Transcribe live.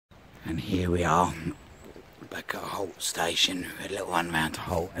And here we are, back at Holt station. A little one round to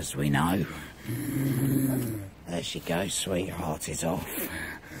Holt, as we know. There she goes, sweetheart is off.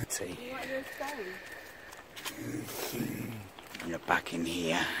 See. And you're back in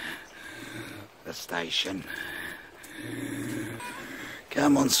here, the station.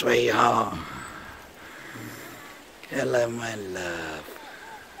 Come on, sweetheart. Hello, my love.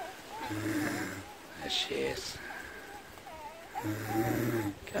 There she is.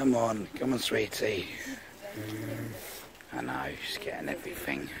 Come on, sweetie. I know, she's getting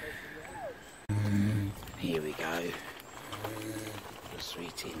everything. Here we go. The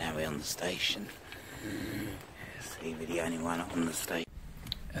sweetie, now we're on the station. See, we're the only one on the station.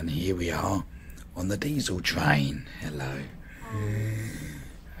 And here we are on the diesel train. Hello.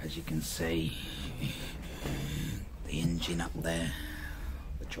 As you can see, the engine up there,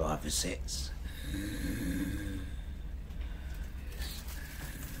 the driver sits.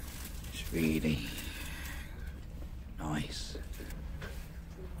 It's really nice.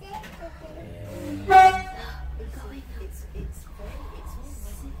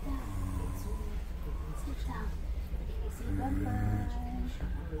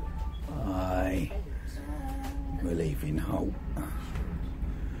 Bye. We're leaving Holt,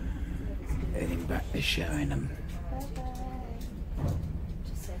 heading back to Sheringham.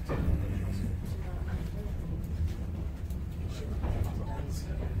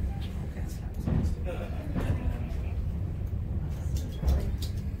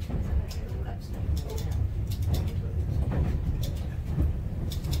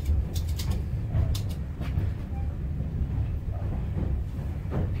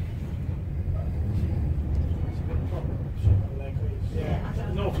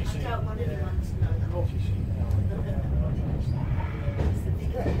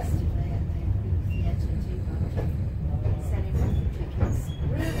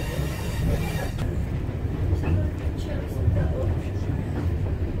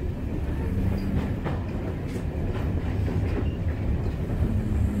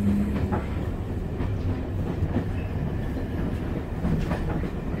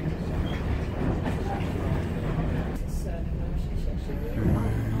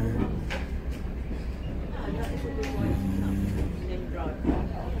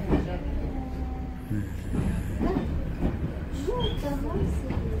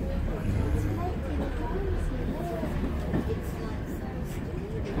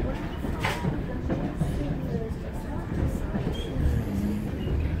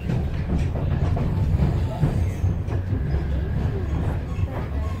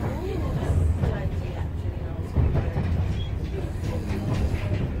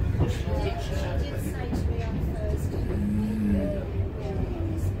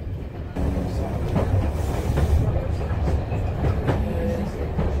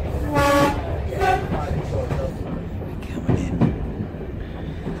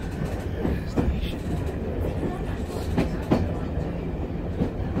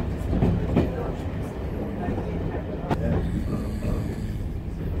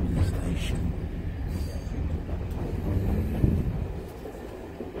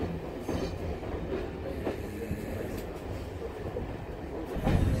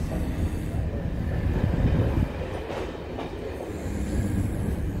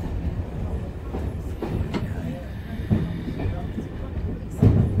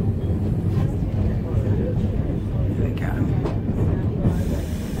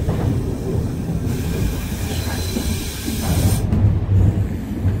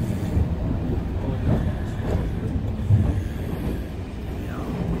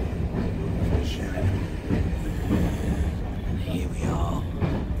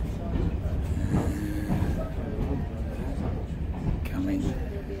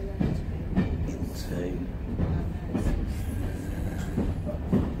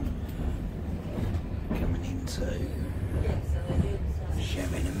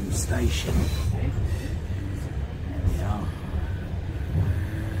 Sheringham station. There we are.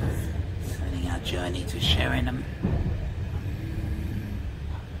 Starting our journey to Sheringham.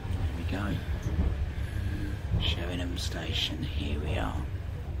 There we go. Sheringham station, here we are.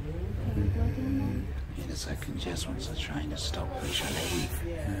 In a second, just once the train has stopped, we shall leave.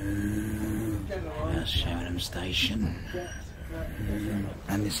 There's Sheringham station.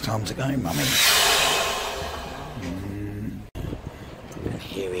 And it's time to go, Mummy. And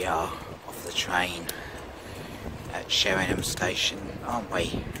here we are, off the train at Sheringham station, aren't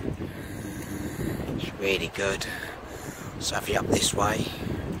we? It's really good. So if you're up this way,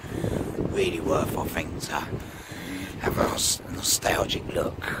 really worth, I think, to have a nostalgic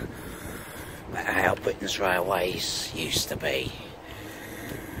look at how Britain's railways used to be.